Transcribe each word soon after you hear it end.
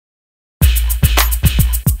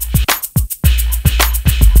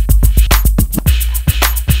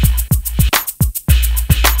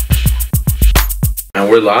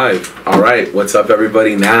live. All right, what's up,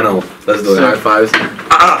 everybody? Nano, let's do it. High fives.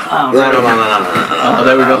 No.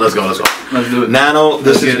 There we go. Let's go. Let's do it. Nano,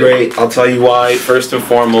 this is great. I'll tell you why. First and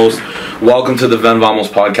foremost, welcome to the Ven Vamos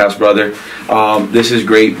podcast, brother. This is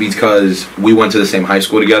great because we went to the same high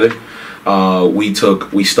school together.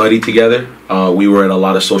 We studied together. We were at a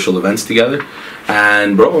lot of social events together.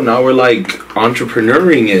 And bro, now we're like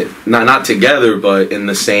entrepreneuring it. Not together, but in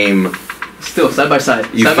the same. Still side by side.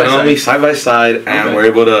 You feel me? Side by side, and we're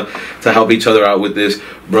able to help each other out with this,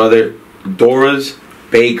 brother. Dora's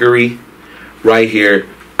Bakery, right here.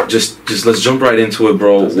 Just let's jump right into it,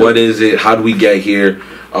 bro. What is it? How do we get here?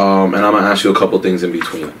 And I'm gonna ask you a couple things in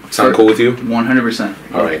between. Sound cool with you? 100%.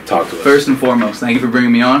 All right, talk to us. First and foremost, thank you for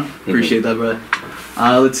bringing me on. Appreciate that, brother.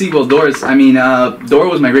 Let's see. Well, Dora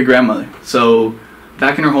was my great grandmother. So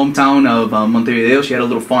back in her hometown of Montevideo, she had a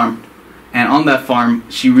little farm, and on that farm,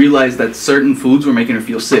 she realized that certain foods were making her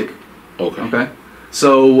feel sick. Okay.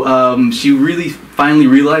 So she really finally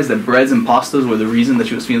realized that breads and pastas were the reason that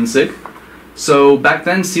she was feeling sick. So back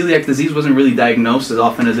then, celiac disease wasn't really diagnosed as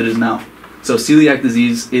often as it is now. So celiac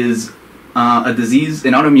disease is an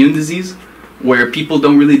autoimmune disease where people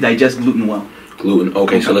don't really digest gluten well. Gluten.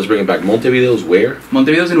 Okay, so let's bring it back. Montevideo's where?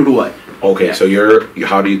 Montevideo's in Uruguay. Okay, yeah. So you're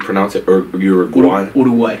how do you pronounce it? Or Uruguayan?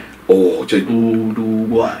 Uruguay. Oh,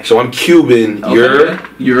 Uruguay. So I'm Cuban. Okay. You're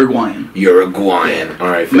Uruguayan. Uruguayan. Yeah. All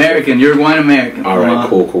right. American. Uruguayan American. All right.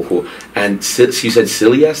 Cool. And you said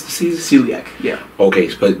celiac disease? Celiac. Yeah. Okay,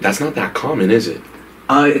 but that's not that common, is it?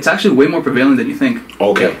 It's actually way more prevalent than you think.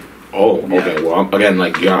 Okay. Oh, okay. Well, again,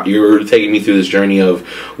 you're taking me through this journey of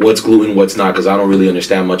what's gluten, what's not, because I don't really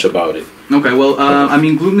understand much about it. Okay. Well,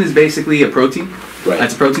 gluten is basically a protein. Right.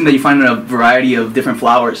 It's a protein that you find in a variety of different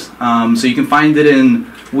flours. So you can find it in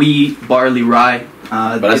wheat, barley, rye.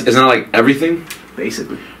 But isn't that like everything?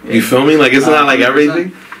 Basically. Yeah. You feel me? Like, isn't that like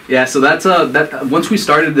everything? Yeah. So that's once we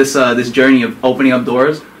started this journey of opening up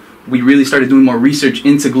doors, we really started doing more research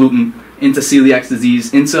into gluten, into celiac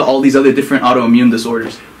disease, into all these other different autoimmune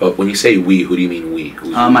disorders. But when you say we, who do you mean we?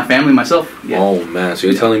 My family, myself. Yeah. Oh man, so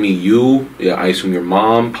you're telling me I assume your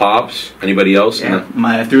mom, pops, anybody else? Yeah,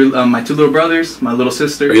 my two little brothers, my little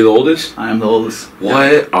sister. Are you the oldest? I am the oldest.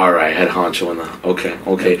 What? Yeah. All right, head honcho in the.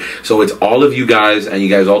 Okay. Yeah. So it's all of you guys, and you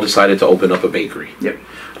guys all decided to open up a bakery. Yep.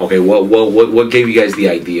 Okay, what gave you guys the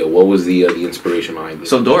idea? What was the inspiration behind it?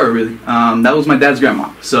 So Dora, really, that was my dad's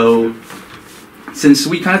grandma. So since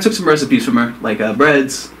we kind of took some recipes from her, like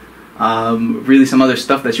breads, really some other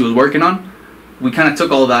stuff that she was working on, we kind of took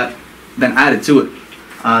all that, then added to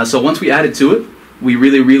it. So once we added to it, we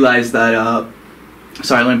really realized that.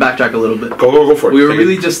 Sorry, let me backtrack a little bit. Go for it. We were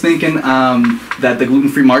really just thinking that the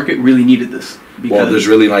gluten-free market really needed this. Well, there's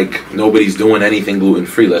really nobody's doing anything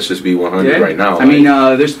gluten-free. Let's just be 100 right now. I mean,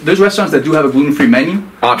 there's restaurants that do have a gluten-free menu.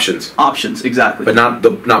 Options, exactly. But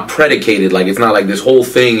not predicated. Like, it's not like this whole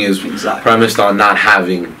thing is premised on not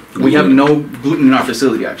having gluten. We have no gluten in our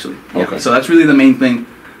facility, actually. Yeah. Okay. So that's really the main thing,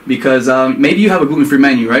 because maybe you have a gluten-free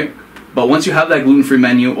menu, right? But once you have that gluten-free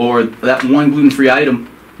menu or that one gluten-free item,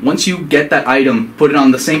 once you get that item, put it on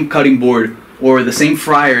the same cutting board or the same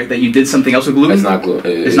fryer that you did something else with gluten. It's not gluten.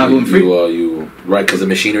 It's not gluten-free. Right, because the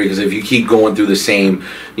machinery. Because if you keep going through the same,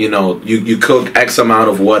 you cook X amount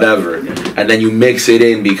of whatever, and then you mix it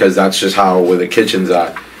in because that's just where the kitchen's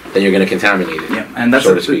at. Then you're gonna contaminate it. Yeah, and that's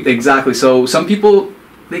exactly. So some people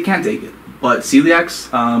they can't take it, but celiacs,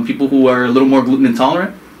 people who are a little more gluten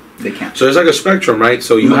intolerant, they can't. So there's like a spectrum, right?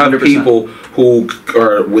 So you 100%. Have people who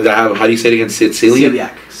are how do you say it again?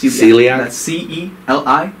 Celiac. Celiac. That's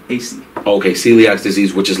CELIAC. Okay, celiac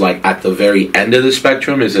disease, which is like at the very end of the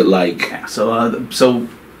spectrum. Is it like? Yeah. So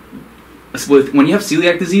when you have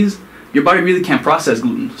celiac disease, your body really can't process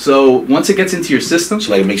gluten. So once it gets into your system,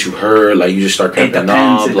 so like it makes you hurt. Like you just start cramping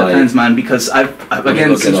up. It depends, man. Because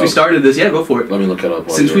since we started this, go for it. Let me look it up.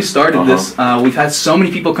 Since we started this, we've had so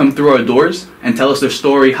many people come through our doors and tell us their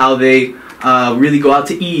story, how they really go out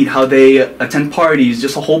to eat, how they attend parties,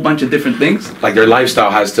 just a whole bunch of different things. Like their lifestyle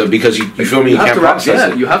has to, because you feel me, you can't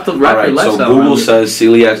process it. You have to wrap your lifestyle. So Google says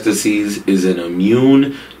celiac disease is an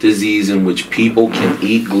immune disease in which people can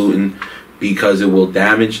eat gluten because it will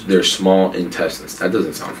damage their small intestines. That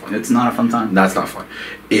doesn't sound fun. It's not a fun time. That's not fun.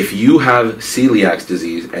 If you have celiac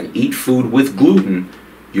disease and eat food with gluten,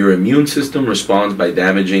 your immune system responds by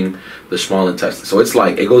damaging the small intestine. So it's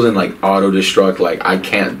like, it goes in like auto-destruct, like I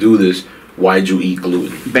can't do this. Why'd you eat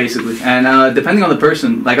gluten? Basically. And depending on the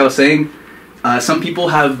person, like I was saying, some people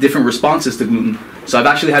have different responses to gluten. So I've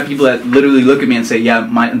actually had people that literally look at me and say,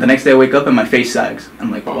 the next day I wake up and my face sags. I'm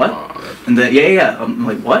like, what? And then, I'm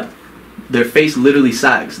like, what? Their face literally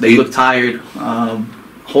sags. They look tired.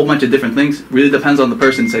 whole bunch of different things. Really depends on the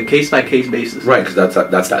person. It's a case-by-case basis. Right, because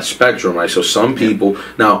that's that spectrum, right? So some people...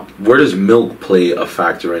 Now, where does milk play a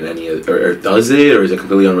factor in any of... Or does it? Or is it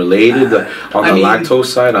completely unrelated? On the lactose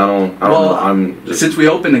side, I don't know. Since we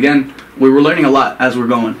opened, again, we were learning a lot as we're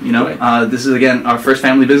going, you know? Right. This is, again, our first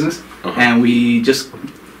family business. And we just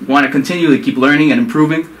want to continually keep learning and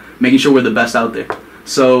improving, making sure we're the best out there.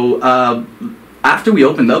 So after we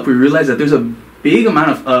opened up, we realized that there's a big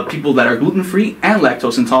amount of people that are gluten-free and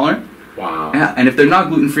lactose intolerant. Wow. Yeah, and if they're not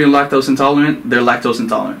gluten-free and lactose intolerant, they're lactose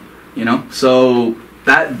intolerant. You know, so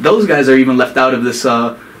those guys are even left out of this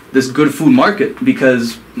this good food market,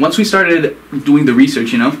 because once we started doing the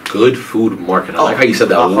research, you know, good food market. I like how you said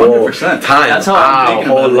that. 100%. That's how I'm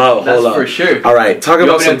thinking about it. That's for sure. All right, talk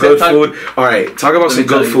about some good food. All right, talk about some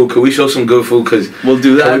good food. Can we show some good food? Because we'll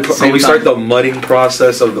do that. Can we start the mudding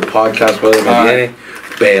process of the podcast, brother?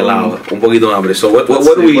 Un poquito hambre. So what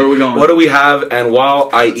do we have? And while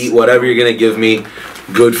I eat whatever you're gonna give me,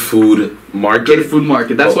 good food market. Good food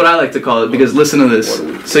market. That's what I like to call it, because listen to this.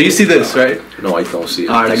 So you see this, right? No, I don't see it.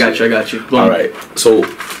 All right, I got you. Boom. All right. So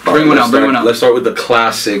bring one out. Let's start with the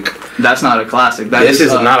classic. That's not a classic. This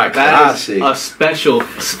is not a classic. A special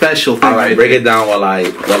thing. All right, break it down while I do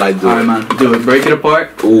it. All right, man. Do it. Break it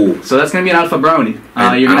apart. Ooh. So that's gonna be an alpha brownie.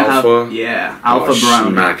 You're gonna have alpha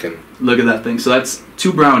brownie. Smacking. Look at that thing. So that's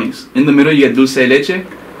 2 brownies. In the middle, you get dulce de leche,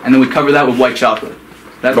 and then we cover that with white chocolate.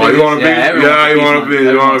 You want a piece?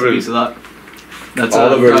 You want a piece of that. That's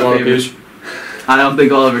Oliver. You want a piece? I don't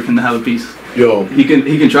think Oliver can have a piece. Yo, he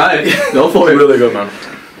can try it. Go for it. It's really good, man.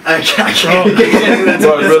 I can't.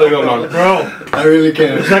 Bro, it's really good, man. Bro, I really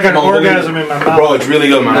can't. It's like an orgasm in my mouth. Bro, it's really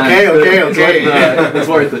good, man. Okay. It's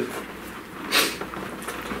worth it.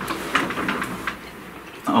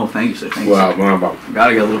 Oh, thank you, sir. Thank you. Wow,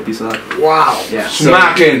 Gotta get a little piece of that. Wow. Yeah.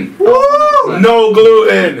 Smacking. Woo! No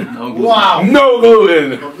gluten. No gluten. Wow. No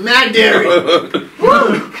gluten. Mad dairy.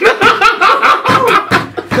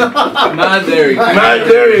 Mad dairy. Mad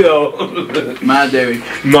dairy, though. Mad dairy.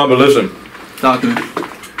 No, but listen. Talk to me.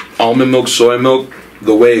 Almond milk, soy milk,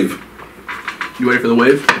 the wave. You ready for the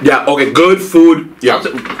wave? Yeah, okay, good food. Yeah.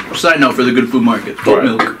 Side note for the good food market. Oat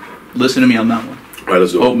milk. Listen to me on that one. All right,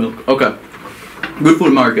 let's do it. Oat milk. Okay. Good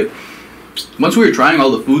food market. Once we were trying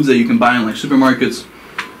all the foods that you can buy in like supermarkets,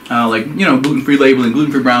 like, you know, gluten-free labeling,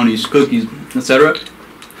 gluten-free brownies, cookies, etc.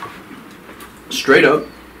 Straight up,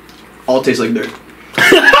 all taste like dirt.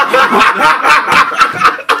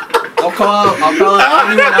 I'll call out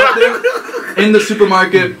anyone out there in the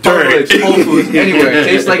supermarket, Publix, Whole Foods, anywhere. It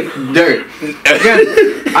tastes like dirt.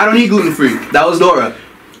 Again, I don't eat gluten-free. That was Dora.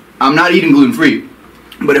 I'm not eating gluten-free.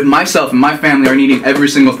 But if myself and my family aren't eating every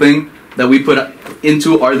single thing that we put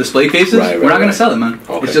into our display cases, we're not going to sell it, man.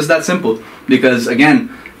 Okay. It's just that simple. Because, again,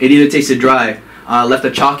 it either tasted dry, left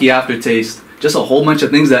a chalky aftertaste, just a whole bunch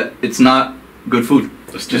of things that it's not good food.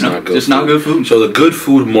 It's just not good. Not good food. So the good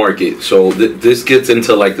food market. So this gets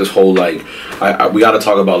into like this whole like, we got to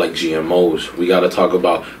talk about like GMOs. We got to talk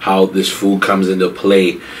about how this food comes into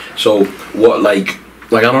play. So what like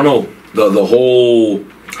I don't know the whole.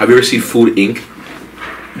 Have you ever seen Food Inc.?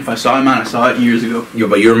 If I saw it, man, I saw it years ago. Yeah,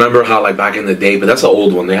 but you remember how like back in the day, but that's an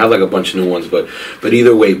old one. They have like a bunch of new ones, but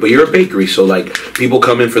either way. But you're a bakery, so like people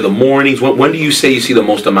come in for the mornings. When do you say you see the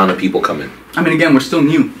most amount of people come in? I mean, again, we're still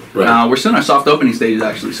new. Right. We're still in our soft opening stages,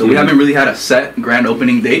 actually. So we haven't really had a set grand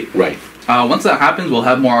opening date. Right. Once that happens, we'll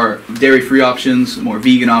have more dairy-free options, more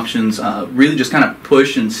vegan options. Really just kind of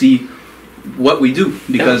push and see what we do.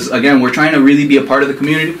 Because, again, we're trying to really be a part of the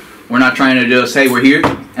community. We're not trying to just, hey, we're here,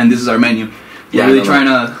 and this is our menu. We're really trying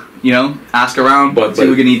to, you know, ask around, see if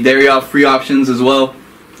we can eat dairy-free options as well.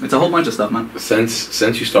 It's a whole bunch of stuff, man.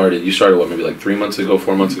 Since you started what, maybe like 3 months ago,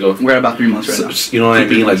 4 months ago? We're at about 3 months right now. You know what I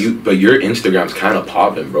mean? Like but your Instagram's kind of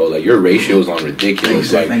popping, bro. Like your ratios on ridiculous.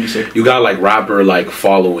 Thank you, sir. You got like rapper like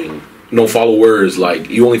following, no followers. Like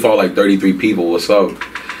you only follow like 33 people. What's up?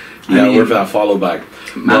 You gotta work for that follow back.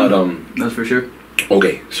 Man, but that's for sure.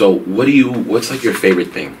 Okay, so what's like your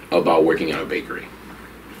favorite thing about working at a bakery?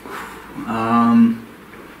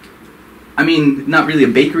 I mean, not really a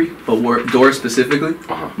bakery, but Dora specifically.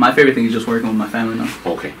 My favorite thing is just working with my family now.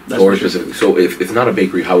 Okay, Dora specifically. So if it's not a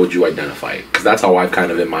bakery, how would you identify it? Because that's how I've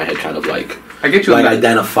kind of in my head kind of like I get you like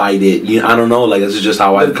identified it. I don't know. Like this is just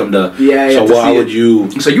how I've come to. Yeah. So how would you?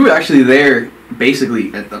 So you were actually there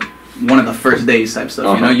basically at one of the first days type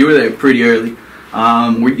stuff. You know, you were there pretty early.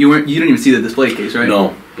 You didn't even see the display case, right?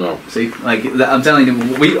 No. See, like I'm telling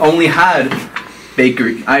you, we only had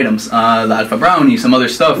bakery items, the alpha brownie, some other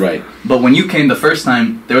stuff. Right. But when you came the first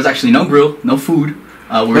time, there was actually no grill, no food.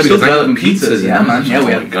 We were still developing pizzas. Yeah, man. Yeah,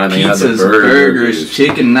 we had pizzas, burgers,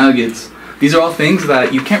 chicken nuggets. These are all things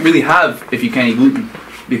that you can't really have if you can't eat gluten.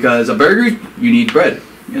 because a burger, you need bread.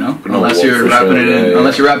 You know, No, unless well, you're for wrapping sure, it in, yeah,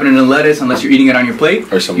 unless you're wrapping it in lettuce, unless you're eating it on your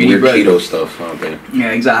plate, Or some you need weird bread. keto stuff. Okay.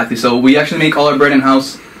 Yeah, exactly. So we actually make all our bread in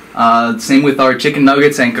house. Same with our chicken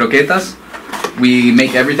nuggets and croquetas. We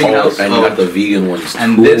make everything in house. And you got the vegan ones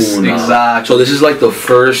And too this now. exactly. So this is like the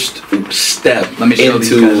first step. Let me show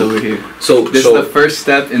into, these guys over here. So This is the first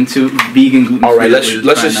step into vegan gluten-free. all right, let's that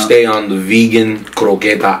we're just trying out. stay on the vegan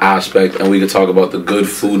croqueta aspect, and we could talk about the good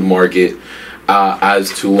food market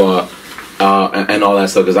as to and all that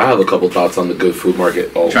stuff. Because I have a couple thoughts on the good food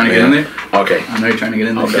market. Oh, Trying to man. get in there? Okay. I know you're trying to get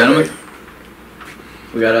in there, Okay. gentlemen.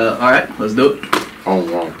 We gotta. All right, let's do it. Oh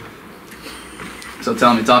wow. So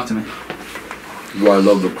tell me, talk to me. Bro, I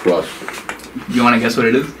love the crust. You want to guess what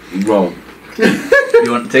it is? Bro,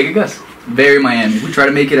 You want to take a guess? Very Miami. We try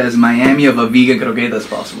to make it as Miami of a vegan croqueta as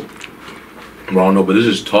possible. no, but this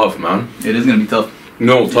is tough, man. It is gonna be tough.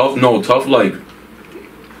 No, tough like.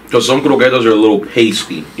 Because some croquetas are a little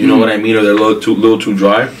pasty. You know what I mean? Or they're a little too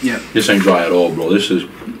dry. Yeah. This ain't dry at all, bro. This is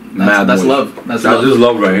mad. That's moist. love. That's This is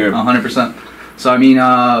love. love right here. 100%. So I mean,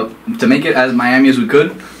 to make it as Miami as we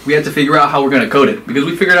could, we had to figure out how we're gonna coat it because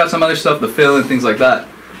we figured out some other stuff, the fill and things like that.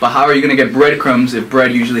 But how are you gonna get breadcrumbs if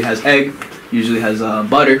bread usually has egg, usually has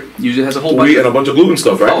butter, usually has a whole bunch Wheat and a bunch of gluten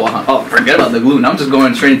stuff, right? Oh, forget about the gluten. I'm just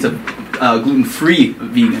going straight into gluten-free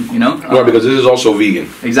vegan. You know? Well, because this is also vegan.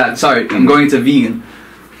 Exactly. Sorry, I'm going into vegan.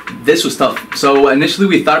 This was tough. So initially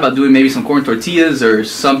we thought about doing maybe some corn tortillas or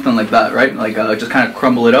something like that, right? Like just kind of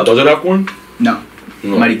crumble it up. Does it have corn? No,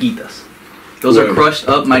 No. mariquitas. Those are Right. crushed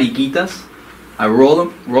up mariquitas. I roll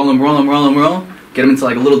them, get them into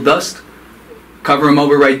like a little dust, cover them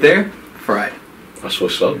over right there, fried. That's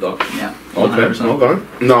what's up, dog. Yeah. Okay. 100%. Okay.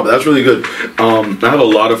 No, but that's really good. I have a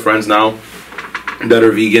lot of friends now that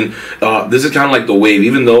are vegan. This is kind of like the wave,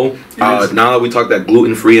 even though is. now that we talk that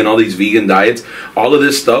gluten-free and all these vegan diets, all of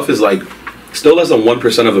this stuff is like still less than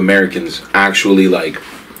 1% of Americans actually like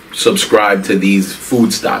subscribe to these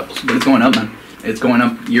food styles. But it's going up, man. It's going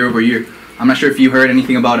up year over year. I'm not sure if you heard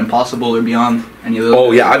anything about Impossible or Beyond. Any of those?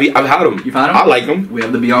 Oh yeah, I've had them. You've had them? I like them. We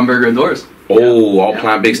have the Beyond Burger and Dora's. Oh, all Yeah.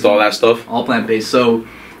 plant-based, all that stuff. All plant-based. So,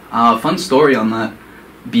 fun story on that.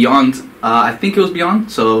 Beyond, I think it was Beyond.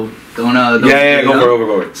 So don't. Yeah, go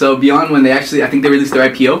for it. So Beyond, when they actually, I think they released their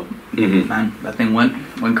IPO. Mm-hmm. Man, that thing went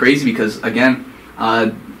crazy because again,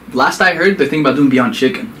 last I heard, they're thinking about doing Beyond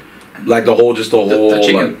Chicken. Like the whole The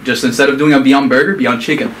chicken, like, just instead of doing a Beyond Burger, Beyond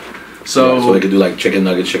Chicken. so they could do like chicken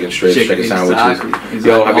nuggets, chicken strips, chicken sandwiches. Exactly.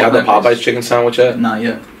 Yo, have you had the All plant-based. Popeyes chicken sandwich yet? Not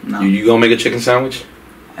yet. No. You gonna make a chicken sandwich?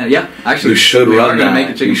 Yeah, actually, You should we are run gonna that. make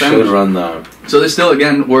a chicken You sandwich. should run that. So there's still,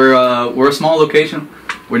 again, we're a small location.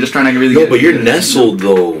 We're just trying to really. No, get, but you're get it. nestled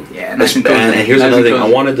though. Yeah, nice and cozy. And here's Nice another and thing. I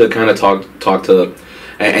cozy. wanted to kind of talk to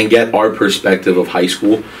and get our perspective of high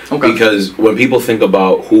school. Okay. Because when people think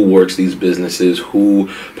about who works these businesses, who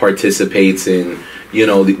participates in, you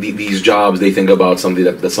know, these jobs, they think about something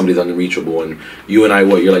that's somebody's unreachable. And you and I,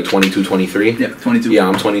 what, you're like 22, 23? Yeah, 22. Yeah,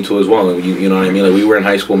 I'm 22 as well. And you know what I mean? Like we were in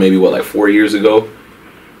high school maybe like 4 years ago,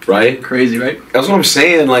 right? Crazy, right? That's what I'm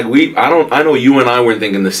saying. Like I know you and I weren't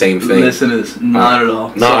thinking the same thing. Listen to this. Not at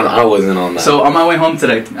all. No, I wasn't on that. So on my way home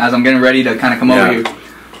today, as I'm getting ready to kind of come over here,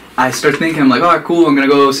 I start thinking, I'm like, all right, cool, I'm going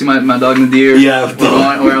to go see my dog Nadir. Yeah.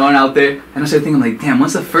 We're going out there. And I started thinking, like, damn,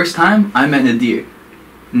 when's the first time I met Nadir?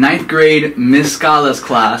 9th grade, Miss Scala's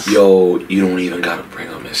class. Yo, you don't even gotta bring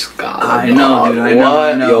up Miss Scala. I know, dude,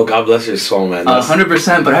 I know. Yo, God bless your soul, man.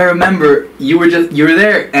 100%, but I remember you were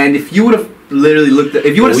there, and if you would have literally looked at,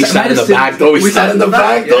 if you would have We sat in the back, though. We sat in the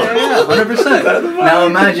back, though. Yeah, 100%. Now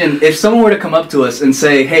imagine if someone were to come up to us and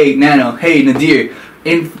say, hey, Nano, hey, Nadir,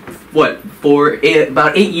 in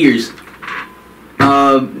about 8 years,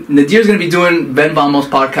 Nadir's gonna be doing Ven Vamos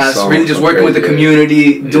podcast, So really just working with the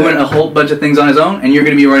community, doing a whole bunch of things on his own, and you're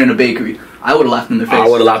gonna be running a bakery. I would have laughed in their face. I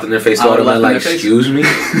would have laughed in their face. I would've Like, laughed in their face. excuse me?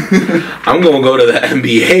 I'm gonna go to the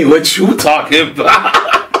NBA. What you talking about?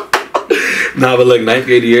 Nah, but like 9th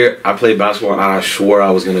grade year, I played basketball and I swore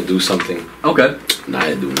I was gonna do something. Okay. Nah, I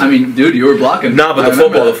didn't do nothing. I mean, dude, you were blocking. Nah, but I the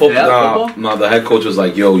remember football, that. Yeah, football? no, the head coach was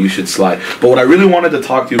like, yo, you should slide. But what I really wanted to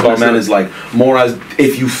talk to you about, man, is like more as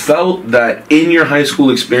if you felt that in your high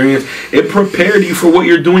school experience, it prepared you for what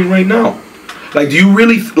you're doing right now. Like, do you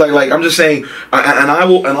really, like I'm just saying,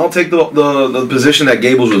 I'll take the position that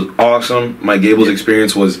Gables was awesome. My Gables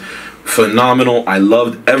experience was phenomenal. I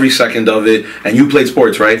loved every second of it. And you played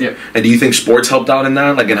sports, right? Yeah. And do you think sports helped out in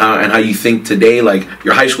that? Like, and how you think today, like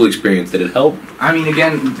your high school experience, did it help? I mean,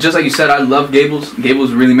 again, just like you said, I love Gables.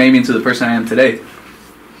 Gables really made me into the person I am today.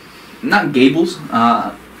 Not Gables,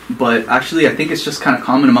 but actually, I think it's just kind of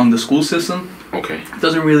common among the school system. Okay. It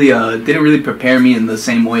doesn't really, didn't really prepare me in the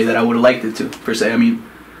same way that I would have liked it to, per se. I mean,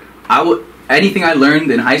 anything I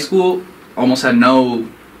learned in high school almost had no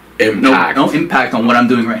impact on what I'm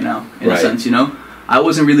doing right now, in a sense, you know? I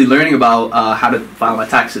wasn't really learning about how to file my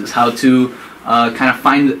taxes, how to kind of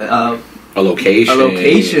find a location. A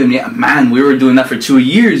location, yeah, man. We were doing that for 2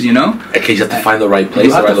 years, you know. Okay, you have to find the right place.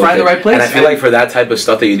 You have to find the right place. And I feel like for that type of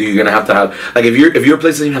stuff that you do, you're gonna have to have like if your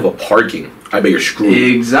place doesn't even have a parking, I bet you're screwed.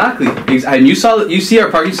 Exactly. And you see our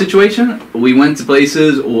parking situation. We went to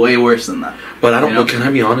places way worse than that. But I don't. But can I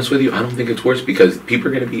be honest with you? I don't think it's worse because people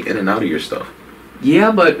are gonna be in and out of your stuff.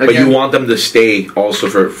 Yeah, but again, but you want them to stay also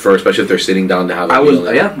for especially if they're sitting down to have a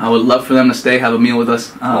meal. Yeah, I would love for them to stay, have a meal with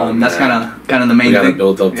us. That's kind of the main thing.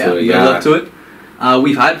 Build up to it. Yeah, build up to it.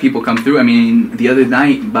 We've had people come through. I mean, the other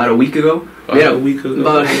night, about a week ago.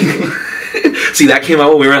 See, that came out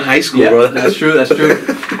when we were in high school, bro. That's true.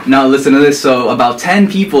 Now, listen to this. So, about 10,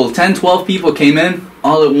 12 people came in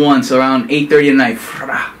all at once around 8:30 at night.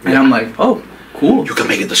 And I'm like, oh, cool. You can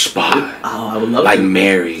make it the spot. Oh, I would love to. Like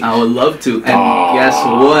Mary. I would love to. And guess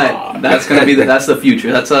what? That's gonna be that's the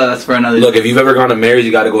future. That's for another. Look, if you've ever gone to Mary's,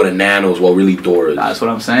 you got to go to Nano's. Well, really Dora's. That's what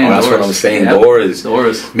I'm saying. That's what I'm saying. Yep.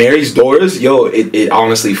 Dora's. Mary's Dora's. Yo, it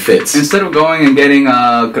honestly fits. Instead of going and getting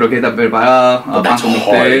croqueta preparada, that's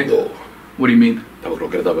hard though. What do you mean?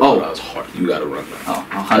 That's hard. You gotta run that. Oh,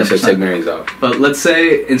 100%. Let's just take Mary's out. But let's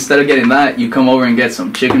say instead of getting that, you come over and get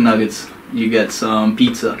some chicken nuggets. You get some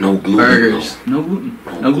pizza. No gluten. Burgers. No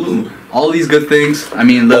gluten. All these good things. I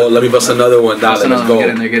mean, let me bust another one down. Let's go. Get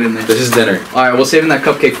in there. This is dinner. All right, we're saving that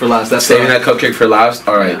cupcake for last. That's saving that cupcake for last.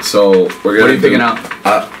 All right, so we're gonna. What are you picking out?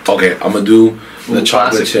 Okay, I'm gonna do the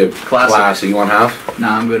chocolate chip classic. You want half?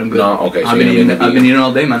 Nah, I'm good. No, okay. So I've been eating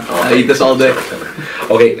all day, man. Okay. I eat this all day.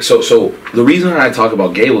 Okay, so the reason I talk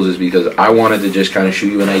about Gables is because I wanted to just kind of show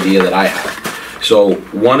you an idea that I had. So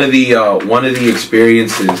one of the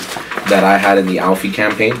experiences that I had in the Alfie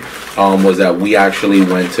campaign was that we actually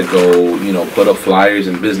went to go, put up flyers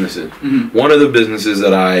in businesses. Mm-hmm. One of the businesses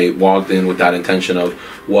that I walked in with that intention of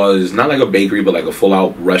was not like a bakery, but like a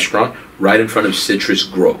full-out restaurant right in front of Citrus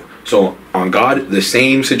Grove. So on God, the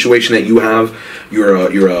same situation that you have,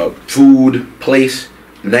 you're a food place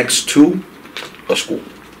next to a school.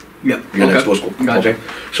 Yeah. You're next to a school. Gotcha. Okay.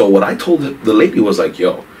 So what I told the lady was like,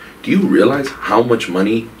 yo, do you realize how much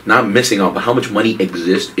money, not missing out, but how much money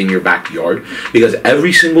exists in your backyard? Because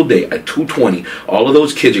every single day at 2:20, all of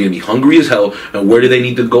those kids are going to be hungry as hell. And where do they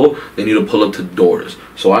need to go? They need to pull up to Dora's.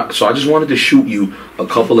 So I just wanted to shoot you a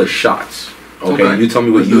couple of shots. Okay? You tell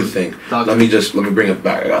me what you think. Let me bring it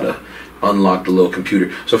back. I got to unlock the little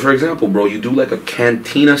computer. So for example, bro, you do like a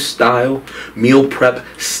cantina style, meal prep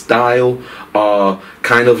style,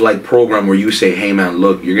 kind of like program where you say, hey man,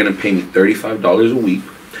 look, you're going to pay me $35 a week.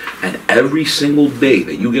 And every single day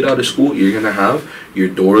that you get out of school, you're going to have your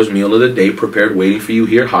Dora's meal of the day prepared, waiting for you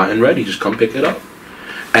here, hot and ready. Just come pick it up.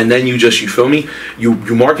 And then you feel me? You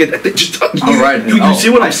mark it. You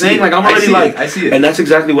see what I'm saying? Like, I'm already I see it. And that's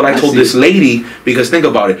exactly what I told this lady, because think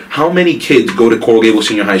about it. How many kids go to Coral Gables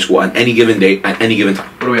Senior High School on any given day, at any given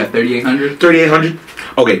time? What are we at, 3,800? 3,800?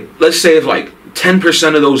 Okay, let's say if like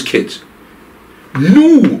 10% of those kids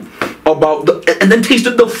knew about and then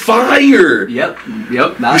tasted the fire. Yep.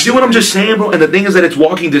 You see what I'm just saying, bro? And the thing is that it's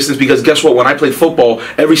walking distance, because guess what? When I played football,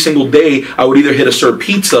 every single day I would either hit a Sir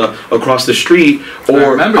Pizza across the street,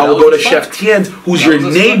 or I would go to Chef Tien's, who's your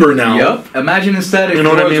neighbor now. Yep. Imagine instead if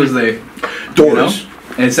Dora's was there. Dora's.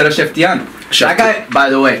 And instead of Chef Tian. That guy, by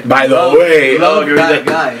the way. Love that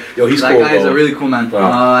guy. Yo, he's cool, That guy is a really cool man.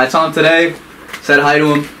 Wow. I saw him today. Said hi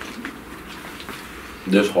to him.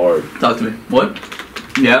 This hard. Talk to me. What?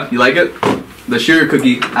 Yeah, you like it? The sugar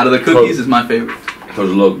cookie out of the cookies is my favorite. Cause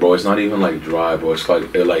look, bro, it's not even like dry, bro. It's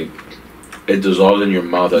like it dissolves in your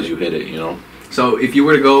mouth as you hit it, So if you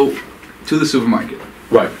were to go to the supermarket,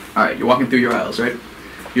 right? All right, you're walking through your aisles, right?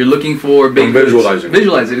 You're looking for big goods. Visualizing.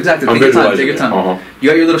 Visualize it, exactly. Take your time. Uh-huh. You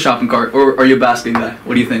got your little shopping cart, or are you a basket guy?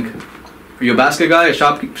 What do you think? Are you a basket guy, a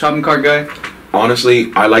shopping cart guy?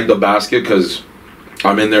 Honestly, I like the basket because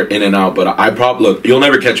I'm in there in and out, but look, you'll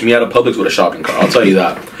never catch me at a Publix with a shopping cart. I'll tell you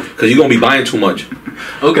that, because you're gonna be buying too much.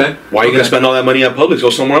 Okay. Why are you gonna spend all that money at Publix? Go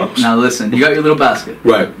somewhere else. Now listen, you got your little basket.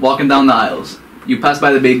 Right. Walking down the aisles, you pass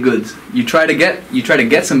by the baked goods. You try to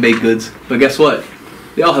get some baked goods, but guess what?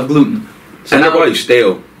 They all have gluten. So and everybody's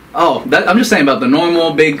stale. Oh, I'm just saying about the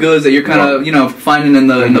normal baked goods that you're kind of finding in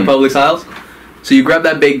the Publix aisles. So you grab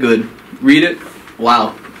that baked good, read it.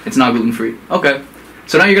 Wow, it's not gluten-free. Okay.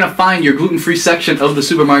 So now you're going to find your gluten-free section of the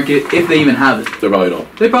supermarket, if they even have it. They probably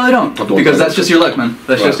don't. They probably don't. Because that's just your luck, man.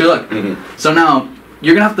 That's just your luck. Mm-hmm. So now,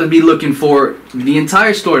 you're going to have to be looking for the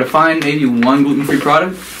entire store to find maybe one gluten-free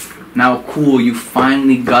product. Now, cool, you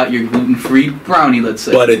finally got your gluten-free brownie, let's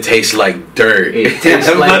say. But it tastes like dirt. It tastes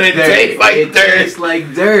like but it dirt. tastes like it dirt. tastes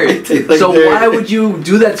like dirt. It tastes like so dirt. why would you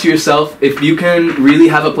do that to yourself if you can really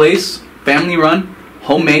have a place, family-run,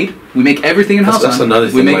 homemade? We make everything in-house. That's another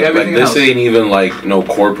thing. We make like everything this in-house. ain't even like no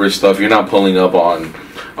corporate stuff. You're not pulling up on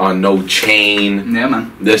no chain. Yeah,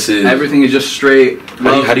 man. This is Everything is just straight.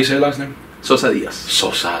 How do you say your last name? Sosadias.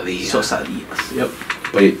 Sosadias. Sosadias. Yep.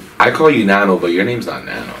 Wait, I call you Nano, but your name's not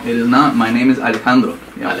Nano. It is not. My name is Alejandro.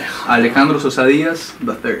 Yeah. Alejandro Sosadias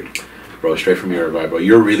the third. Bro, straight from Uruguay, bro.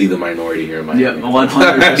 You're really the minority here in Miami. Yeah,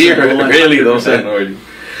 100%. You're really the 100%. minority.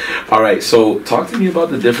 All right, so talk to me about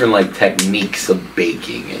the different like techniques of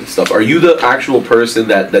baking and stuff. Are you the actual person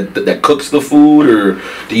that cooks the food, or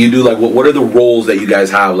do you do like what are the roles that you guys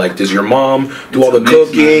have? Like, does your mom do all the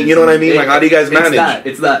cooking? You know what I mean? Like, how do you guys manage?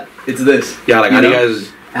 It's this. Yeah, like how do you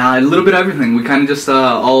guys? A little bit of everything. We kind of just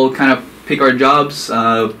all kind of pick our jobs.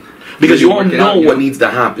 Because you all work it know out, you what know? needs to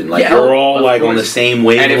happen. Like, Yeah, you're all of like on course. the same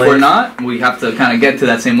wavelength. And if we're not, we have to kind of get to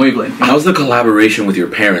that same wavelength. You know? How's the collaboration with your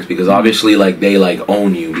parents? Because obviously, like, they like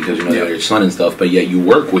own you because you know they're your son and stuff. But yet you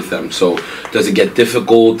work with them. So does it get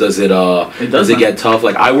difficult? Does it does it get tough?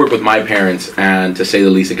 Like, I work with my parents, and to say the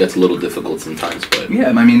least, it gets a little difficult sometimes. But Yeah,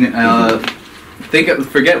 I mean,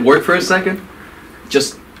 forget work for a second.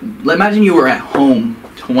 Just imagine you were at home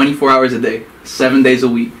 24 hours a day, 7 days a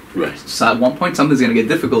week. right, So at one point, something's gonna get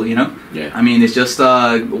difficult, you know. yeah. I mean, it's just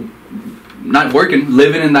not working,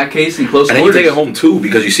 living in that case in close And then you quarters. take it home too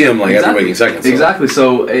because you see them like every waking second. So. Exactly.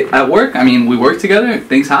 So at work, I mean, we work together.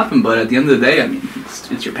 Things happen, but at the end of the day, I mean,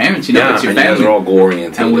 it's your parents. You know, Yeah, it's your and you guys family. are all goal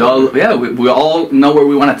oriented. And we all know where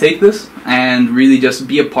we want to take this and really just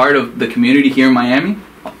be a part of the community here in Miami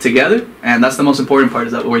together. And that's the most important part,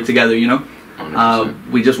 is that we're together, you know.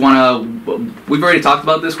 100%. We just want to, we've already talked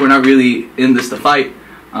about this, we're not really in this to fight.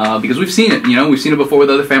 Because we've seen it, you know, we've seen it before with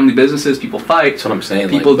other family businesses. People fight. That's what I'm saying.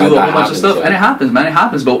 People like, do a that whole bunch of happens, stuff, yeah. and it happens, man. It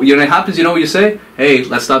happens. But you know, it happens. You know what you say? Hey,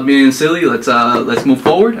 let's stop being silly. Let's move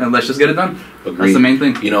forward and let's just get it done. Agreed. That's the main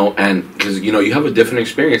thing. You know, and because you know you have a different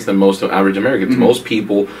experience than most of average Americans. Mhm. Most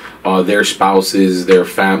people, their spouses, their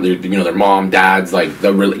family, you know, their mom, dads, like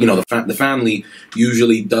the family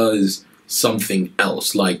usually does something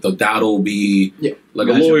else. Like the dad will be like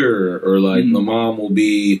a Gotcha. lawyer, or like the mom will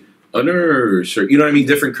be a nurse, or you know what I mean,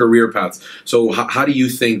 different career paths. So how do you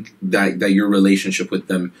think that your relationship with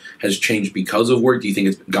them has changed because of work? Do you think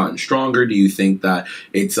it's gotten stronger? Do you think that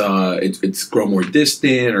it's grown more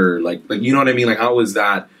distant, or like you know what I mean? Like, how is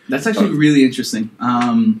that? That's actually really interesting.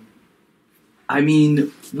 I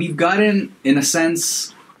mean, we've gotten, in a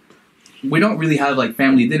sense, we don't really have like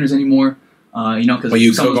family dinners anymore. You know, because But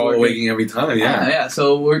you cook all waking every time, yeah. Yeah.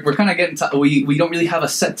 So we're kind of getting we don't really have a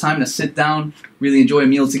set time to sit down, really enjoy a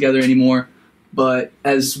meal together anymore. But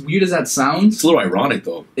as weird as that sounds, It's a little ironic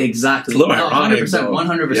though. exactly, It's a little ironic, 100%, though.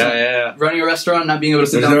 100%. Yeah. Running a restaurant, not being able to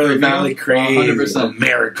sit There's down for no a family meal, crave, 100%.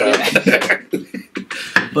 America.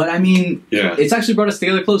 But I mean, Yeah. it's actually brought us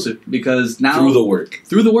together closer, because now Through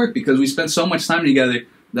the work. because we spend so much time together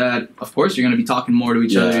that of course you're gonna be talking more to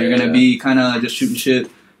each Yeah, other. You're gonna be kind of just shooting shit.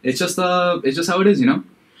 It's just how it is, you know.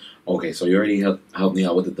 Okay, so you already helped me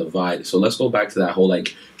out with the divide. So let's go back to that whole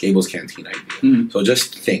like Gable's Canteen idea. Mhm. So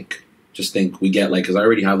just think we get like, because I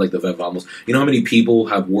already have like the Ven Vamos. You know how many people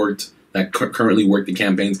have worked that currently work the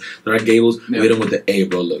campaigns? They're at Gable's. Yeah. We hit them with the A,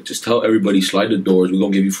 bro. Look, just tell everybody, slide the doors. We're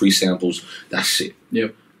gonna give you free samples. That's it.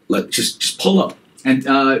 Yep. Like just pull up. And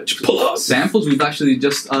Just pull up. samples, we've actually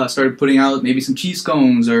just started putting out maybe some cheese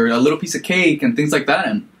cones or a little piece of cake and things like that.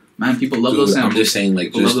 And man, people love those Dude, samples. I'm just saying, like,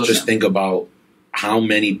 People love those just think about how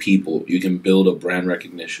many people you can build a brand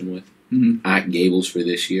recognition with Mhm. at Gables for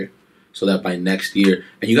this year, so that by next year,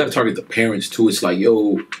 and you got to target the parents too. It's like,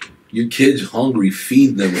 yo, your kid's hungry,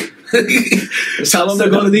 feed them. Tell them to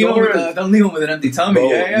go to the Dora. Don't leave them with an empty tummy. Bro,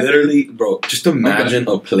 Yeah. literally, bro, just imagine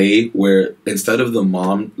a play where instead of the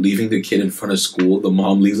mom leaving the kid in front of school, the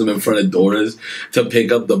mom leaves them in front of Dora's to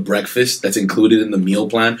pick up the breakfast that's included in the meal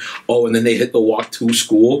plan. Oh, and then they hit the walk to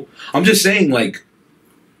school. I'm just saying, like,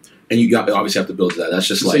 and you obviously have to build that. That's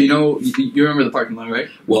just like, So you know, you remember the parking lot, right?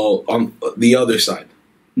 well, on the other side,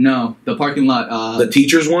 No, the parking lot. the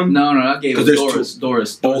teachers one. No, not Gables. 'Cause there's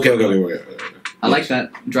Doris. Oh, okay. I like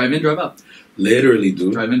that. Drive in, drive out. Literally,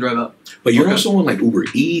 dude. Drive in, drive out. But you're Okay. also on like Uber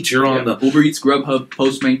Eats. You're on the. Uber Eats, Grubhub,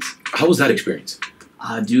 Postmates. How was that experience?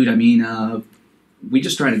 Dude, I mean, we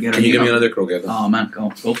just try to get. Can you give me another croqueta? Oh man, go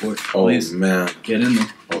for it, Oh please. man. Get in there.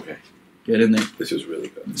 Okay, Get in there. this is really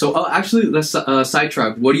good. So, actually, let's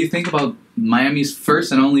sidetrack. What do you think about Miami's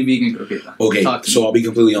first and only vegan croqueta? Okay, Talk to so me. I'll be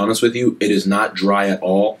completely honest with you. It is not dry at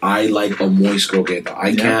all. I like a moist croqueta. I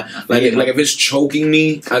Yeah, can't I feel like if it's choking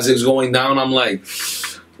me as it's going down. I'm like,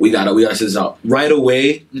 We gotta sit this out right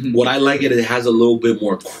away. Mhm. What I like it has a little bit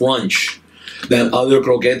more crunch than other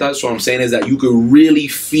croquetas. So what I'm saying is that you could really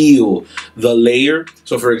feel the layer.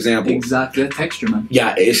 So for example, Exactly, that texture, man.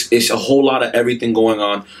 yeah, it's a whole lot of everything going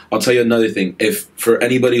on. I'll tell you another thing. If for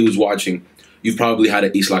anybody who's watching, you've probably had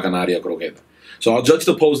an Isla Canaria croqueta. So I'll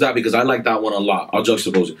juxtapose that because I like that one a lot. I'll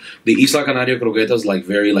juxtapose it. The Isla Canaria croqueta is like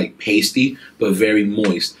very like pasty, but very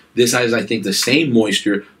moist. This has, I think, the same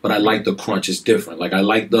moisture, but I like the crunch. It's different. Like I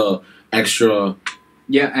like the extra.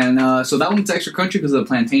 Yeah, and so that one's extra crunchy because of the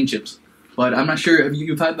plantain chips. But I'm not sure.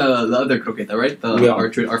 You've had the other croqueta, right? Yeah.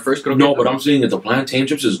 Our first croqueta. No, but I'm saying that the plantain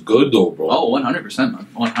chips is good though, bro. Oh, 100%, man.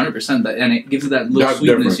 100%. And it gives it that little That's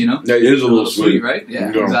sweetness, different. you know? Yeah, it is a little sweet, right?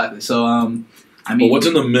 Yeah, Yeah. exactly. So, I mean... But what's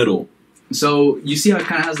in the middle? So, you see how it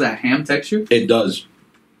kind of has that ham texture? It does.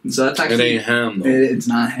 So that's It actually... ain't ham though. It's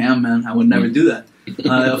not ham, man. I would never do that.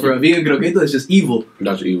 For a vegan croqueta, it's just evil.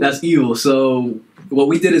 That's evil. That's evil. So, what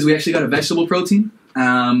we did is we actually got a vegetable protein.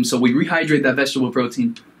 So, we rehydrate that vegetable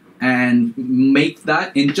protein and make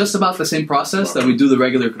that in just about the same process that we do the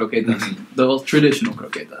regular croquetas, the traditional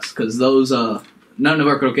croquetas, because those none of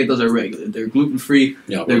our croquetas are regular. They're gluten-free.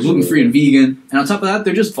 Yeah, They're gluten-free and vegan, and on top of that,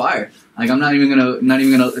 they're just fire. Like I'm not even gonna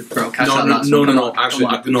bro, catch that nuts. No.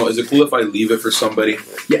 Actually, no. Is it cool if I leave it for somebody?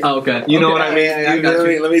 Yeah. Oh, okay. You know Okay, what I mean? I got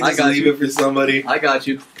you. Let me I just got leave you. it for somebody. I got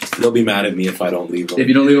you. They'll be mad at me if I don't leave them. If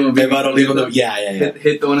you don't leave them, If I don't leave them, yeah.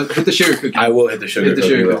 hit the sugar cookie. I will hit the sugar. Hit the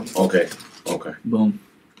sugar cookie, though. Okay. Boom.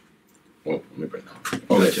 Well, let me bring that.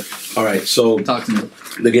 Okay. Gotcha. All right. So Talk to me.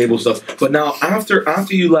 the Gable stuff. But now after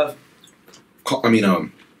you left,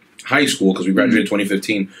 high school because we graduated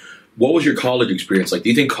 2015. What was your college experience like? Do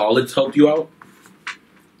you think college helped you out?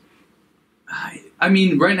 I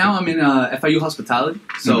mean, right now I'm in FIU hospitality,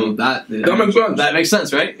 so that makes sense. That makes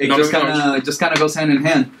sense, right? It That just kind of goes hand in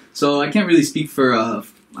hand. So I can't really speak for.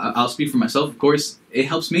 I'll speak for myself, of course. It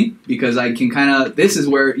helps me because I can kind of. This is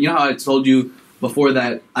where you know how I told you before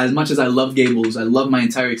that as much as I love Gables, I love my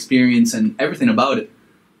entire experience and everything about it.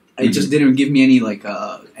 It just didn't give me any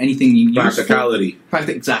anything useful. Practicality.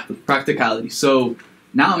 Exactly, practicality. So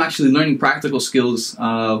now I'm actually learning practical skills.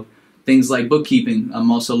 Things like bookkeeping. I'm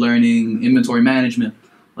also learning inventory management.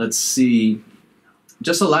 Let's see.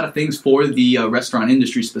 Just a lot of things for the restaurant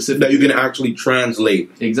industry specifically. That you can actually translate.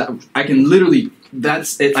 Exactly. I can literally,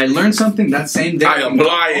 that's it. I learned something that same day. I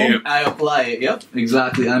apply it. Yep.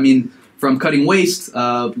 Exactly. I mean, from cutting waste,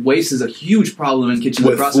 waste is a huge problem in kitchens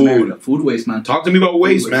With across food. America. Food waste, man. Talk to me about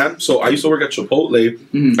waste, Food man. So I used to work at Chipotle,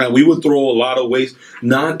 Mhm. and we would throw a lot of waste,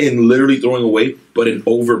 not in literally throwing away, but in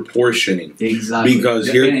over portioning. Exactly. Because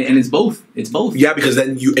Yeah, here- and it's both. It's both. Yeah, because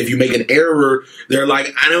then if you make an error, they're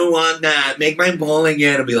like, I don't want that. Make my bowl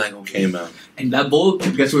again. I'll be like, okay, man. And that bowl,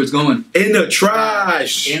 guess where it's going? In the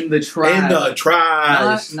trash. In the trash. In the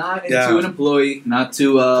trash. Not into Yeah. an employee, not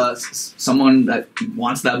to someone that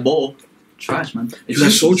wants that bowl. Trash, man.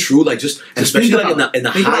 That's so true. Like just especially think like about in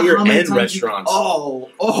the think about higher how many end times you- restaurants.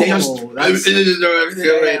 They just They just throw everything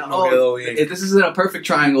away. yeah, if this isn't a perfect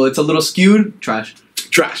triangle. It's a little skewed. Trash.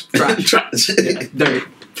 Trash. Trash. Trash. Dirty.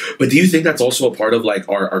 But do you think that's also a part of like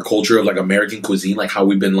our culture of like American cuisine? Like how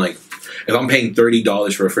we've been like, if I'm paying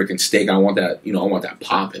 $30 for a freaking steak, I want that. I want that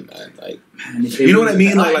popping, man. Like, Man, you know what I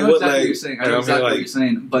mean? I Like, know what, exactly like, what you're saying. I you know know what I mean? exactly what Like- you're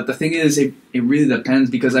saying. But the thing is, it really depends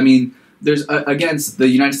because I mean, there's against the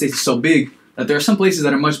United States is so big that there are some places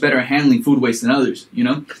that are much better at handling food waste than others. You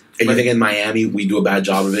know, and you think in Miami we do a bad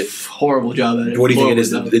job of it? horrible job at it. What do you think it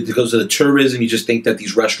Horrible is? job. It goes to the tourism. You just think that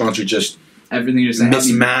these restaurants are just Everything you're saying.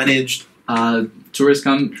 mismanaged. Tourists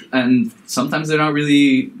come and sometimes they're not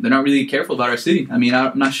really careful about our city. I mean,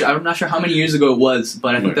 I'm not sure how many years ago it was,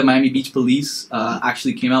 but I think Right. the Miami Beach Police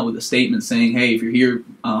actually came out with a statement saying, "Hey, if you're here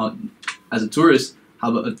as a tourist, how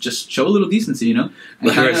about just show a little decency, you know? And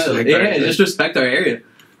Like respect our area. just respect our area.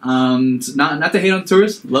 Not to hate on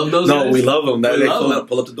tourists, love those. No, guys, we love them. We They love them.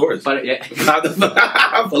 pull up the doors. but yeah, Pull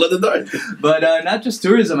up the doors. but not just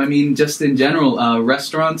tourism. I mean, just in general,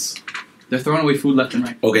 restaurants. They're throwing away food left and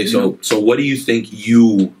right. Okay, you know? so what do you think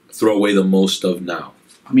you throw away the most of now?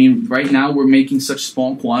 I mean, right now we're making such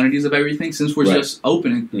small quantities of everything since we're Right. just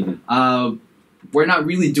opening. Mhm. We're not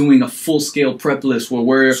really doing a full scale prep list where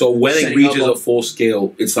we're So when it setting reaches up a full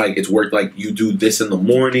scale, it's worked like you do this in the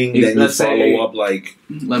morning, then you Let's follow say- up like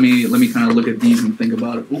Let me kind of look at these and think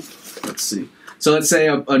about it. Oop, let's see. So let's say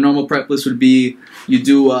a normal prep list would be you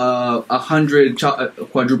do 100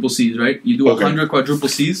 quadruple C's, right? You do Okay. 100 quadruple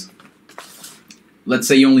C's. Let's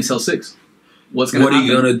say you only sell 6. What's gonna what are happen?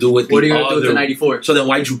 you gonna do with What are the you gonna do with the other? 94? So then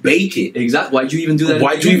why'd you bake it? Exactly. Why'd you even do that?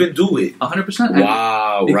 Why'd you even do it? 100%.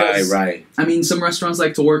 Wow, because- right. I mean, some restaurants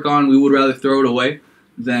like to work on. We would rather throw it away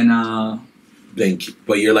than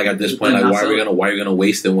but you're like at this point, like why are we gonna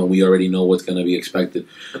waste it when we already know what's gonna be expected?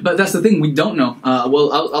 But that's the thing, we don't know.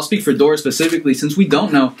 Well, I'll speak for Dora specifically. Since we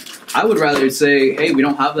don't know, I would rather say, hey, we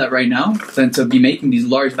don't have that right now, than to be making these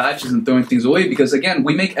large batches and throwing things away. Because again,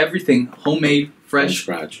 we make everything homemade, fresh,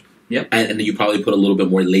 from scratch. Yep. And then you probably put a little bit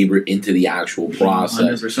more labor into the actual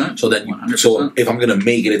process. 100%. So that so if I'm gonna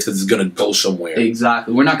make it, it's gonna go somewhere.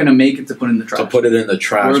 Exactly. We're not gonna make it to put in the trash. To put it in the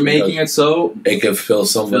trash. We're making it so it can fill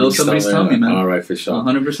somebody's tummy, man. All right, for sure.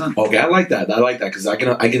 100%. Okay, I like that because I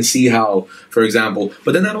can see how, for example,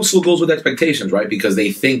 but then that also goes with expectations, right? Because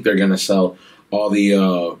they think they're gonna sell all of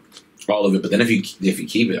it, but then if you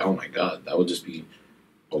keep it, oh my god, that would just be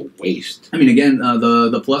a waste. I mean, again,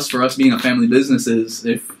 the plus for us being a family business is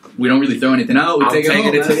if we don't really throw anything out, we take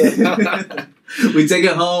it home. We take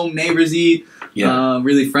it home. Neighbors eat. Yeah.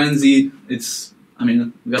 Really friends eat. We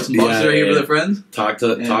got some boxes right here for the friends. Talk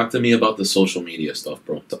to me about the social media stuff,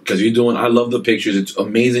 bro. Because I love the pictures. It's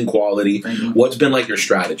amazing quality. What's been like your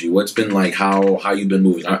strategy? What's been like how you've been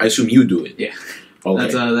moving? I assume you do it. Yeah. Okay.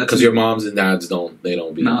 Because your moms and dads don't. They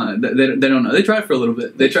don't. Nah, they don't know. They tried for a little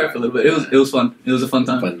bit. It was fun. It was a fun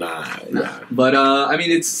time. But nah. But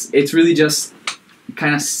it's really just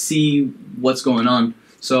kind of see what's going on.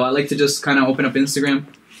 So I like to just kind of open up Instagram,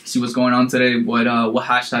 see what's going on today, what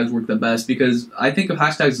hashtags work the best, because I think of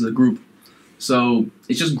hashtags as a group. So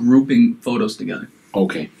it's just grouping photos together.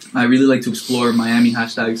 Okay. I really like to explore Miami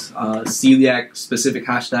hashtags, celiac specific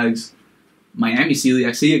hashtags, Miami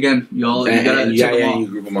celiac. See, again, you gotta check them all. You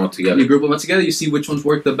group them all together. You see which ones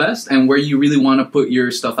work the best and where you really want to put your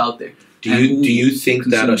stuff out there. Do you think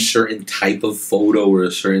that a certain type of photo or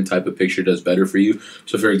a certain type of picture does better for you?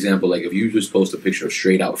 So, for example, like if you just post a picture of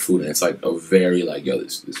straight out food and it's like a very like, yo,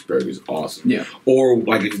 this burger is awesome. Yeah. Or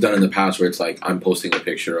like you've done in the past where it's like I'm posting a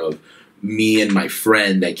picture of me and my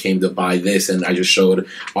friend that came to buy this and I just showed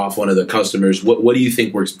off one of the customers. What do you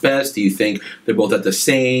think works best? Do you think they're both at the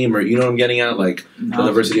same, or you know what I'm getting at? Like the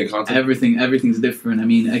diversity of content? Everything's different. I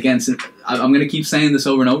mean, again, I'm going to keep saying this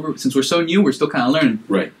over and over. Since we're so new, we're still kind of learning.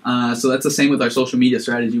 Right. So that's the same with our social media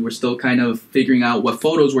strategy. We're still kind of figuring out what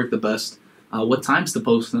photos work the best, what times to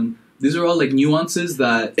post them. These are all like nuances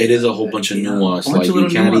that... It is a whole bunch of nuance. A bunch of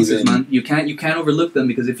little nuances, man. You can't overlook them,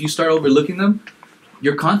 because if you start overlooking them,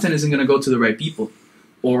 your content isn't going to go to the right people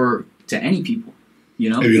or to any people, you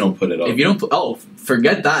know? If you don't put it up.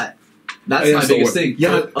 Forget that. That's my biggest thing.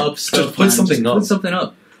 Yeah, put up stuff, just put something up. Put something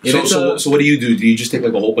up. So what do you do? Do you just take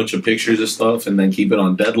like a whole bunch of pictures of stuff and then keep it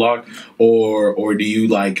on deadlock? Or do you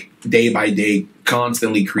like day by day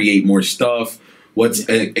constantly create more stuff?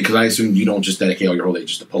 Because I assume you don't just dedicate all your whole day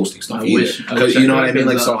just to posting stuff either. Because you know what I mean?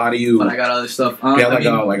 Like, so how do you... But I got other stuff. like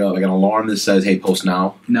an alarm that says, hey, post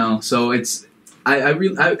now? No, so it's...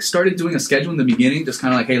 I started doing a schedule in the beginning, just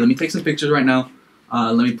kind of like, hey, let me take some pictures right now,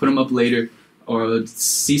 let me put them up later, or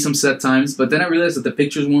see some set times. But then I realized that the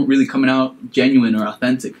pictures weren't really coming out genuine or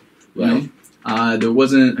authentic. You know, there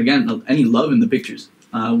wasn't, again, any love in the pictures.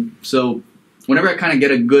 So whenever I kind of get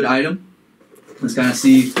a good item, let's kind of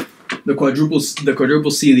see the quadruple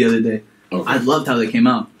C the other day. Okay. I loved how they came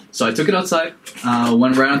out, so I took it outside,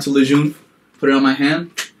 went right onto Lejeune, put it on my hand.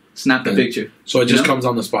 Snap the picture. So it just comes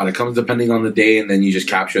on the spot. It comes depending on the day, and then you just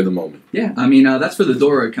capture the moment. Yeah, I mean, that's for the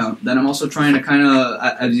Dora account. Then I'm also trying to kind of,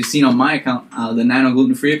 as you've seen on my account, the Nano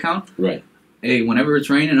Gluten-Free account. Right. Hey, whenever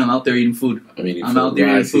it's raining, I'm out there eating food. I'm out there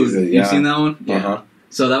eating food. You've seen that one? Yeah. Uh-huh.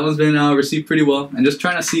 So that one's been received pretty well, and just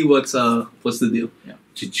trying to see what's the deal. Yeah.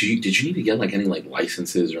 Did you need to get like any like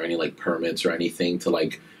licenses or any like permits or anything to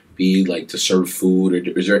like be like to serve food,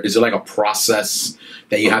 or is there like a process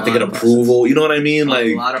that you have to get approval? You know what I mean? Like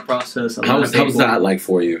a lot of process. How's that like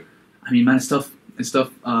for you? I mean, man, it's tough.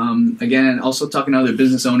 Again, also talking to other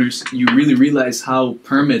business owners, you really realize how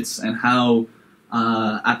permits and how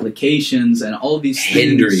applications and all these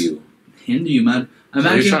hinder things hinder you, man.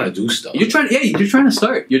 Imagine, you're trying to do stuff. You're trying to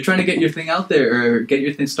start. You're trying to get your thing out there or get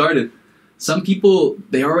your thing started. Some people,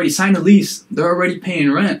 they already signed a lease. They're already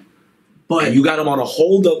paying rent. But and you got them on a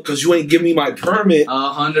hold up because you ain't give me my permit.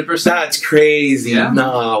 100%. That's crazy. Yeah.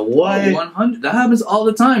 Nah, what? 100. That happens all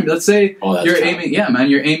the time. Let's say you're aiming. Yeah, man.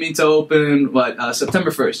 You're aiming to open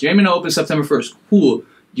September 1st. You're aiming to open September 1st. Cool.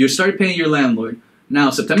 You started paying your landlord. Now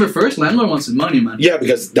September 1st, landlord wants his money, man. Yeah,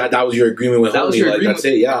 because that was your agreement with. That was your agreement. That's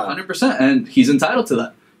it. Yeah. 100%, and he's entitled to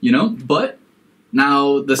that. You know, but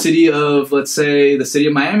now the city of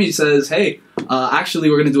Miami says, hey. Actually,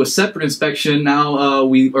 we're going to do a separate inspection. Now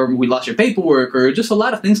we lost your paperwork, or just a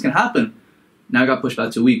lot of things can happen. Now it got pushed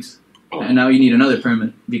back 2 weeks, and now you need another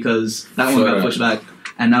permit because that one got pushed back,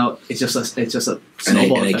 and now it's just a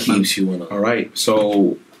snowball and it keeps you in. All right,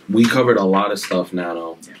 so we covered a lot of stuff,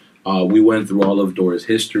 Nano. Yeah. We went through all of Dora's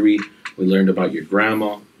history. We learned about your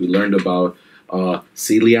grandma. We learned about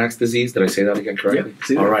celiac disease. Did I say that again correctly?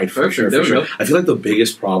 Yeah, all right, for sure. I feel like the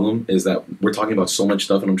biggest problem is that we're talking about so much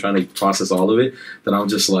stuff, and I'm trying to process all of it that I'm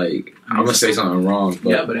just like, I'm gonna say something wrong. But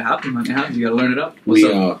yeah, but it happens, man. It happens. You gotta learn it up.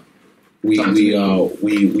 We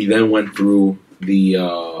then went through the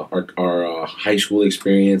our high school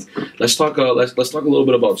experience. Let's talk a little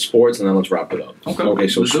bit about sports, and then let's wrap it up. Okay.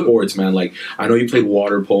 So sports, man. Like, I know you played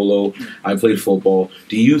water polo. I played football.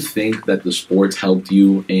 Do you think that the sports helped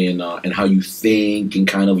you in how you think and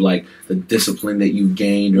kind of like the discipline that you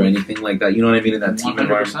gained or anything like that? You know what I mean? In that team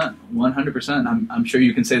environment. 100%. I'm sure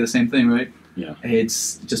you can say the same thing, right? Yeah.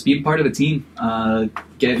 It's just being part of a team,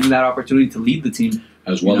 getting that opportunity to lead the team.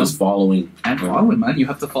 As well as following. And following, man. You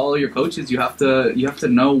have to follow your coaches. You have to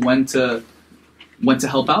know when to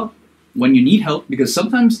help out, when you need help, because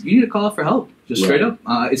sometimes you need to call out for help, just straight up.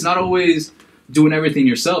 It's not always doing everything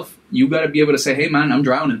yourself. You got to be able to say, hey, man, I'm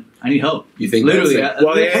drowning. I need help. You think literally?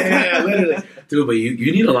 Well, yeah, literally. Dude, but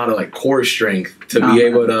you need a lot of like core strength to be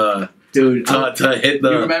able to... Dude, to hit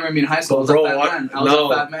the... You remember me in high school, I was a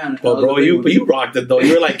fat man. But bro, you rocked it though.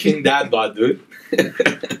 You were like King Dad bod, dude.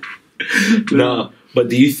 No. But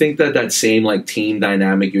do you think that same like team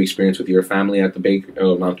dynamic you experienced with your family at the bakery?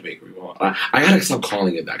 Oh, not the bakery. Well, I gotta stop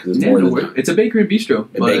calling it that because it's more than that. It's a bakery and bistro.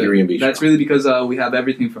 A bakery and bistro. That's really because we have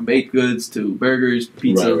everything from baked goods to burgers,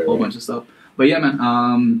 pizza, a whole bunch of stuff. But yeah,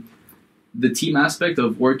 man, the team aspect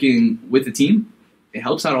of working with the team, it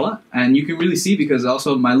helps out a lot, and you can really see because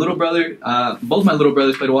also my little brother, both my little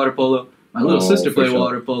brothers played water polo. My little sister played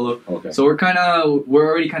water polo. Okay. So we're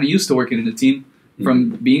already kind of used to working in a team.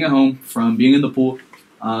 From being at home, from being in the pool.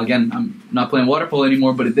 Again, I'm not playing water polo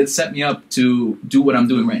anymore, but it did set me up to do what I'm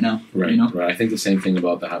doing right now. Right, you know? Right. I think the same thing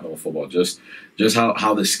about that happened with football. Just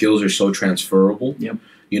how the skills are so transferable. Yep.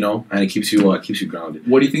 You know, and it keeps you grounded.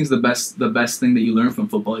 What do you think is the best thing that you learn from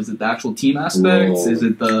football? Is it the actual team aspects? Is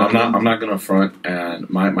it the? I'm not gonna front, and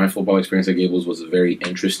my football experience at Gables was a very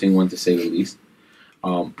interesting one to say the least.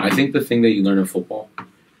 I think the thing that you learn in football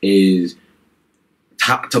is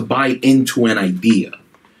to buy into an idea,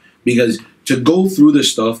 because to go through the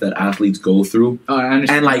stuff that athletes go through, and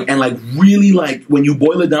really when you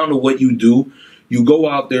boil it down to what you do, you go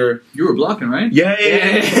out there. You were blocking, right?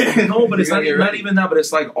 Yeah. No, but it's not even that. But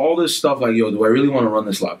it's like all this stuff. Like, yo, do I really want to run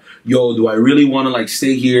this lap? Yo, do I really want to like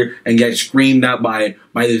sit here and get screamed at by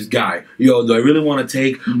this guy? Yo, do I really want to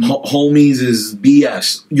take homies'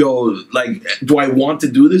 BS? Yo, like, do I want to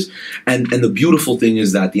do this? And the beautiful thing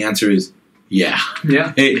is that the answer is. Yeah.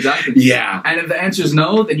 Yeah, exactly. Yeah. And if the answer is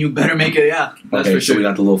no, then you better make it yeah. That's for sure. So we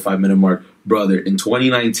got the little 5-minute mark. Brother, in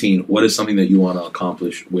 2019, what is something that you want to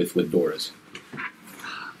accomplish with Dora's?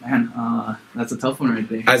 Man, that's a tough one right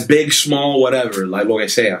there. As big, small, whatever, like lo que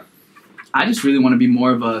sea. I just really want to be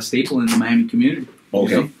more of a staple in the Miami community.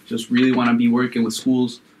 Okay. You know? Just really want to be working with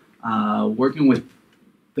schools, working with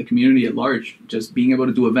the community at large, just being able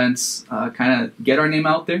to do events, kind of get our name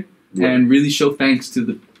out there, and really show thanks to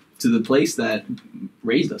the place that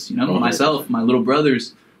raised us. You know, myself, my little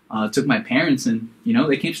brothers took my parents, and you know,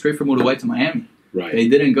 they came straight from Uruguay to Miami. Right. They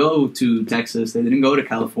didn't go to Texas. They didn't go to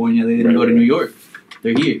California. They didn't go to New York.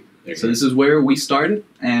 They're here. So this is where we started,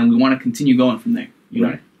 and we want to continue going from there. You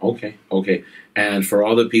know? Okay. And for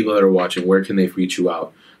all the people that are watching, where can they reach you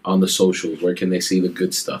out on the socials? Where can they see the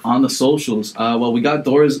good stuff? On the socials, well, we got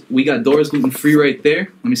Dora's Gluten-Free right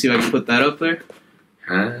there. Let me see if I can put that up there.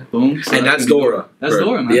 Boom. So and that's Dora. That's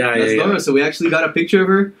Dora, man. That's Dora. So we actually got a picture of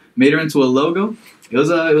her, made her into a logo. It was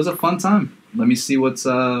a fun time. Let me see what's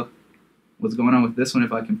going on with this one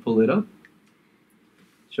if I can pull it up.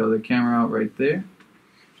 Show the camera out right there.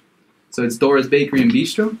 So it's Dora's Bakery and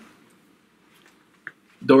Bistro.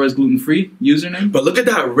 Dora's Gluten-Free username. But look at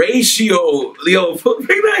that ratio. Yo,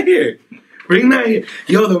 bring that here.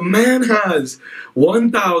 Yo, the man has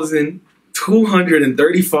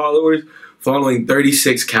 1,230 followers following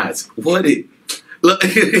 36 cats. Look,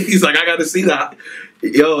 he's like, I got to see that.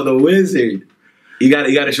 Yo, the wizard. You got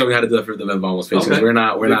to show me how to do that for the Ven Vamos page, because we're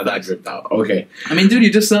not that dripped out. Okay. I mean, dude,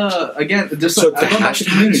 you just again just so I love the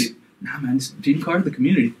community. Nah, man, just being part of the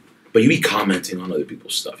community. But you be commenting on other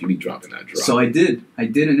people's stuff. You be dropping that drop. So I did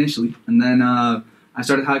initially, and then I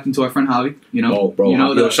started talking to our friend Javi. You know, bro. You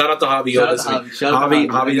know, shout out to Javi.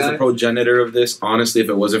 Javi is the progenitor of this. Honestly, if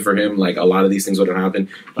it wasn't for him, like a lot of these things wouldn't happen.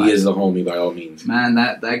 He is the homie by all means. Man,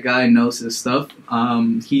 that guy knows his stuff.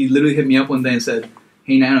 He literally hit me up one day and said,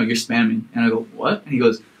 "Hey Nano, you're spamming," and I go, "What?" And he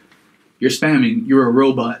goes, "You're spamming. You're a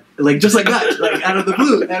robot." Like just like that, like out of the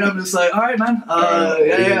blue. And I'm just like, "All right, man. What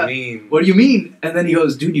do you mean? What do you mean?" And then he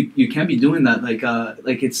goes, "Dude, you can't be doing that. Like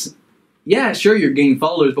it's yeah, sure, you're gaining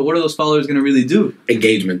followers, but what are those followers going to really do?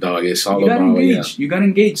 Engagement, dog. It's all You got to about engage. You got to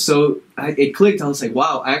engage. So it clicked. I was like,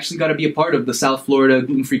 wow, I actually got to be a part of the South Florida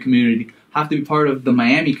gluten-free community. Have to be part of the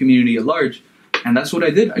Miami community at large. And that's what I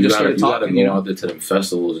did. I just started talking. You gotta go out there to them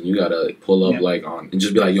festivals, and you gotta pull up like on and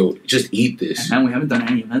just be like, "Yo, just eat this." And man, we haven't done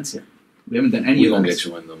any events yet. We haven't done any events. We're gonna get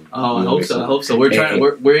you in them. Oh, I hope so. I hope so. We're trying.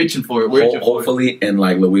 We're itching for it. Hopefully, and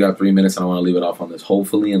like, look, we got 3 minutes, and I want to leave it off on this.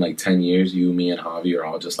 Hopefully, in like 10 years, you, me, and Javi are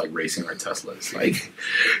all just like racing our Teslas, like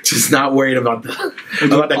just not worried about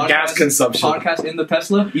the gas consumption. Podcast in the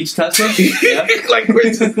Tesla, each Tesla. Yeah. Like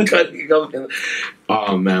we're just cutting up.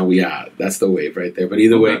 Oh man, that's the wave right there. But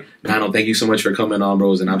either way, Nano, thank you so much for coming on, bro.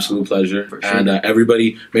 It was an absolute pleasure. Sure. And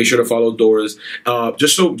everybody, make sure to follow Dora's.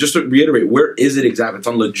 Just to reiterate, where is it exactly? It's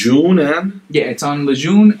on Lejeune and yeah, it's on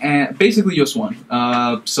Lejeune and basically just one.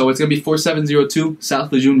 So it's gonna be 4702 South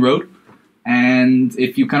Lejeune Road. And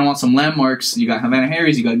if you kind of want some landmarks, you got Havana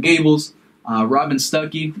Harry's, you got Gables, Robin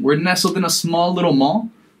Stuckey. We're nestled in a small little mall.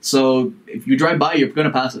 So if you drive by, you're gonna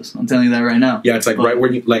pass us. I'm telling you that right now. Yeah, it's like right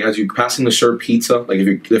where you like as you're passing the Sir Pizza. Like if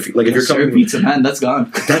you're coming Sir Pizza, man, that's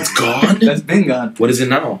gone. That's gone. That's been gone. What is it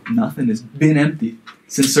now? Nothing. It's been empty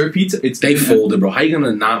since Sir Pizza. They folded, bro. How you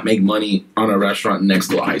gonna not make money on a restaurant next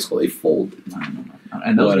to a high school? They folded. No.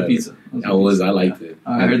 And that was the pizza. I liked it.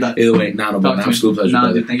 I heard that. Either way, Nano, man, absolute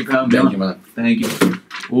pleasure. Dude, thank you for having me. Thank you, man. Thank you.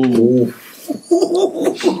 Ooh.